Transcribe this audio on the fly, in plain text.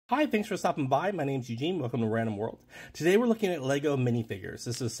Hi, thanks for stopping by. My name's Eugene. Welcome to Random World. Today we're looking at Lego minifigures.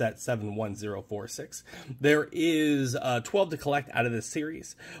 This is set 71046. There is 12 to collect out of this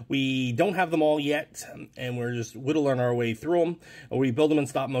series. We don't have them all yet, and we're just whittling our way through them. We build them in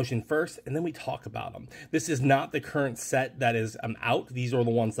stop motion first, and then we talk about them. This is not the current set that is out. These are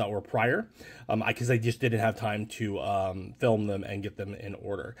the ones that were prior, because I just didn't have time to film them and get them in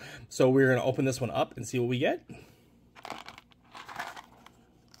order. So we're going to open this one up and see what we get.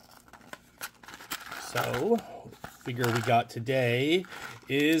 So, figure we got today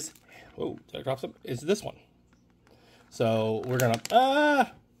is, oh, did I drop some? Is this one. So, we're gonna,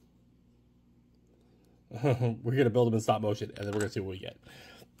 we're gonna build them in stop motion, and then we're gonna see what we get.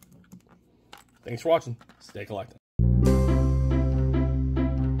 Thanks for watching. Stay collecting.